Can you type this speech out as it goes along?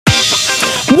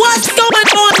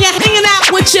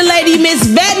lady, Miss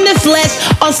Vet in the Flesh,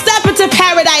 on Step Into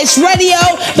Paradise Radio.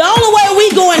 The only way we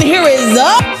going here is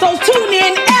up. So tune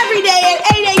in every day at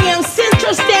 8 a.m.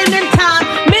 Central Standard Time.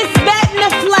 Miss Vet in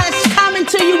the Flesh coming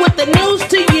to you with the news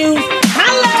to use.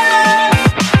 Holla!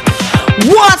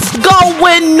 What's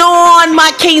going on,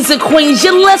 my kings and queens?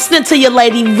 You're listening to your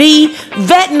lady V,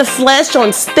 Vet in the Flesh,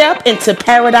 on Step Into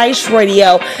Paradise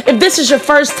Radio. If this is your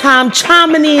first time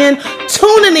chiming in,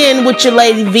 tuning in with your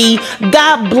lady V,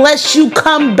 God bless you.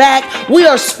 Come back. We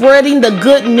are spreading the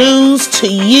good news to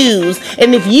use.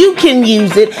 And if you can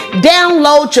use it,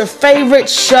 download your favorite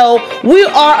show. We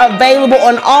are available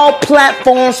on all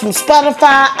platforms from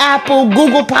Spotify, Apple,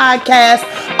 Google Podcasts.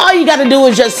 All you got to do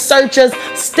is just search us,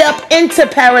 Step Into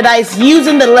Paradise,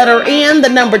 using the letter N, the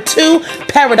number 2.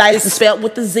 Paradise is spelled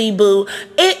with the Z, boo.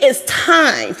 It is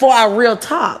time for our real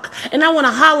talk. And I want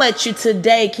to holler at you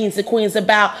today, kings and queens,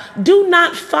 about do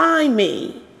not find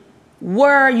me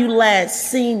where you last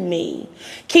seen me.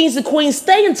 Kings and queens,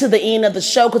 stay until the end of the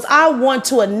show because I want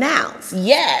to announce,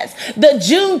 yes, the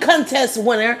June contest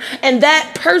winner, and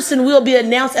that person will be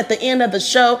announced at the end of the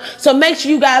show. So make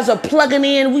sure you guys are plugging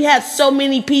in. We had so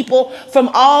many people from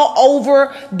all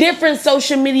over different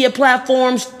social media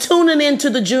platforms tuning into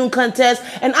the June contest,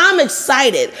 and I'm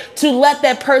excited to let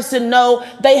that person know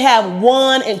they have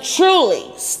won and truly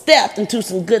stepped into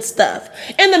some good stuff.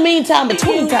 In the meantime,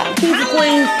 between time, kings and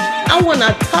queens, I want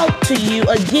to talk to you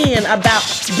again about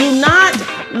do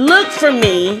not look for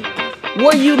me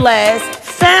where you last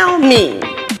found me.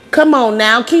 Come on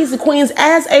now, kings and queens,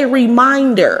 as a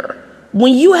reminder,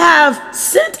 when you have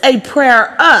sent a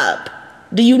prayer up,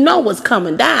 do you know what's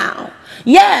coming down?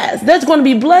 Yes, there's going to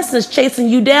be blessings chasing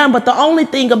you down, but the only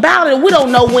thing about it, we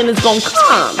don't know when it's going to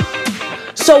come.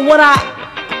 So what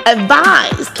I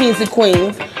advise, kings and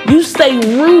queens, you stay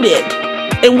rooted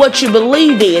in what you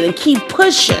believe in and keep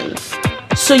pushing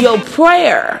so your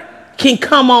prayer can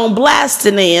come on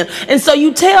blasting in. And so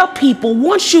you tell people,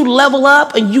 once you level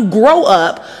up and you grow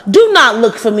up, do not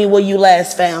look for me where you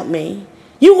last found me.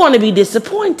 You're going to be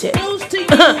disappointed.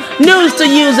 News to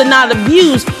use and not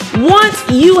abuse. Once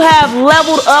you have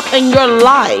leveled up in your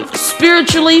life,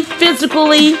 spiritually,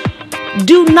 physically,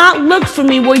 do not look for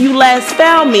me where you last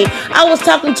found me. I was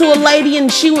talking to a lady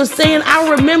and she was saying, I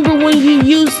remember when you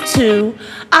used to.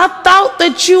 I thought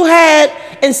that you had,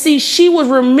 and see, she was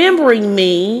remembering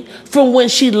me from when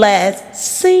she last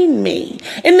seen me.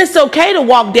 And it's okay to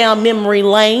walk down memory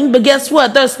lane, but guess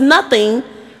what? There's nothing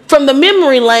from the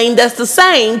memory lane that's the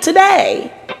same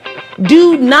today.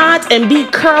 Do not and be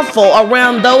careful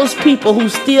around those people who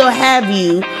still have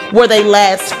you where they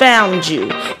last found you.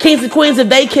 Kings and queens, if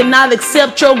they cannot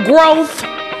accept your growth,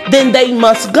 then they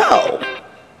must go.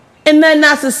 And that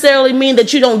not necessarily mean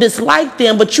that you don't dislike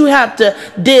them, but you have to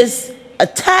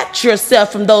disattach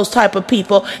yourself from those type of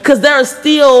people because they're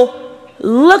still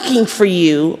looking for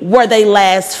you where they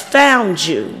last found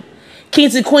you.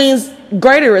 Kings and queens,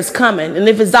 greater is coming. And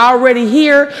if it's already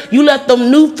here, you let them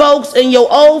new folks and your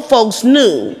old folks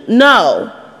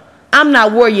know, I'm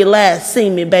not where you last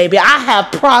seen me, baby. I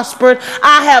have prospered.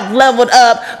 I have leveled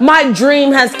up. My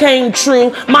dream has came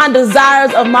true. My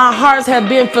desires of my heart have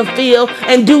been fulfilled.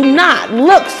 And do not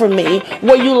look for me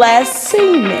where you last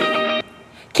seen me.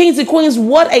 Kings and queens,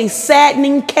 what a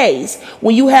saddening case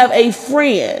when you have a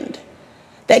friend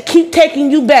that keep taking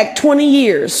you back 20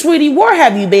 years. Sweetie, where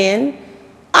have you been?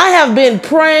 I have been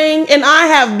praying and I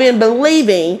have been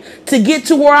believing to get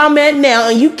to where I'm at now,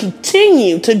 and you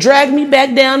continue to drag me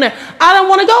back down there. I don't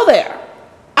want to go there.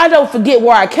 I don't forget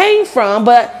where I came from,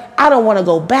 but I don't want to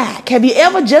go back. Have you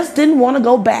ever just didn't want to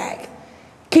go back?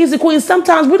 Kings and queens,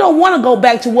 sometimes we don't want to go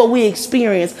back to what we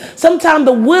experienced. Sometimes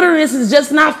the wilderness is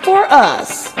just not for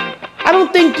us. I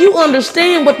don't think you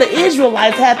understand what the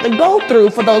Israelites had to go through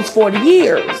for those 40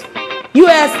 years. You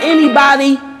ask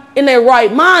anybody in their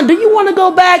right mind, do you want to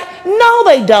go back? No,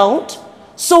 they don't.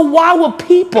 So why would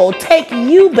people take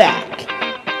you back?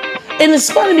 And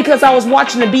it's funny because I was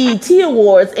watching the BET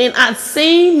Awards and I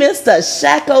seen Mr.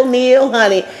 Shaq O'Neal,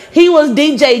 honey. He was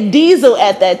DJ Diesel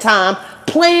at that time,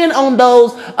 playing on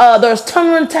those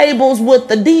turntables with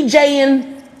the DJing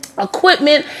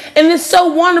equipment. And it's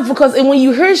so wonderful because when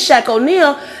you hear Shaquille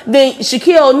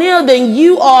O'Neal, then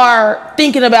you are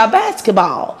thinking about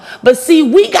basketball. But see,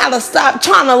 we got to stop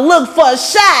trying to look for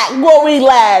Shaq where we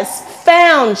last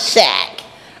found Shaq.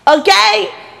 Okay?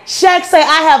 Shaq say,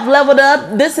 I have leveled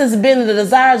up. This has been the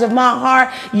desires of my heart.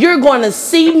 You're going to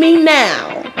see me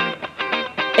now.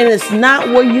 And it's not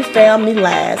where you found me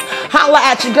last. Holla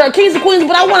at your girl, kings and queens.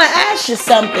 But I want to ask you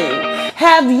something.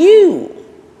 Have you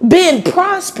been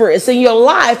prosperous in your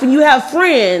life and you have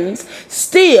friends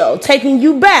still taking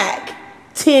you back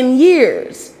 10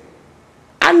 years?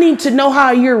 I I need to know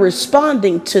how you're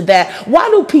responding to that. Why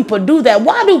do people do that?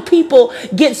 Why do people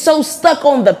get so stuck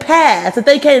on the past that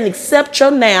they can't accept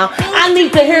your now? I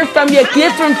need to hear from you.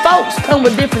 Different folks come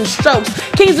with different strokes.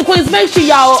 Kings and Queens, make sure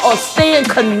y'all are staying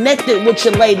connected with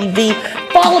your Lady V.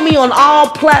 Follow me on all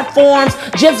platforms.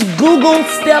 Just Google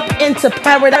Step Into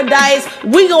Paradise.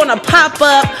 We gonna pop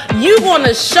up, you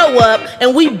gonna show up,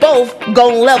 and we both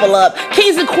gonna level up.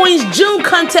 Kings and Queens June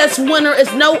contest winner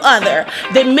is no other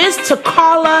than Miss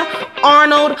Takala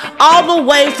Arnold, all the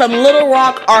way from Little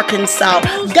Rock, Arkansas.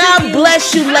 God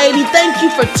bless you, lady. Thank you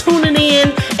for tuning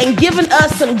in and giving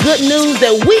us some good news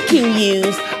that we can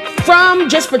use from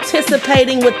just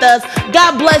participating with us.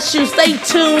 God bless you. Stay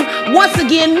tuned. Once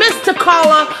again, Miss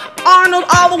Takala Arnold,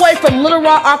 all the way from Little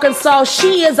Rock, Arkansas.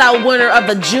 She is our winner of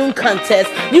the June contest.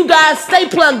 You guys stay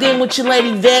plugged in with your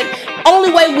Lady Vet.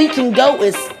 Only way we can go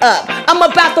is up. I'm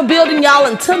up out the building, y'all.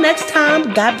 Until next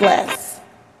time, God bless.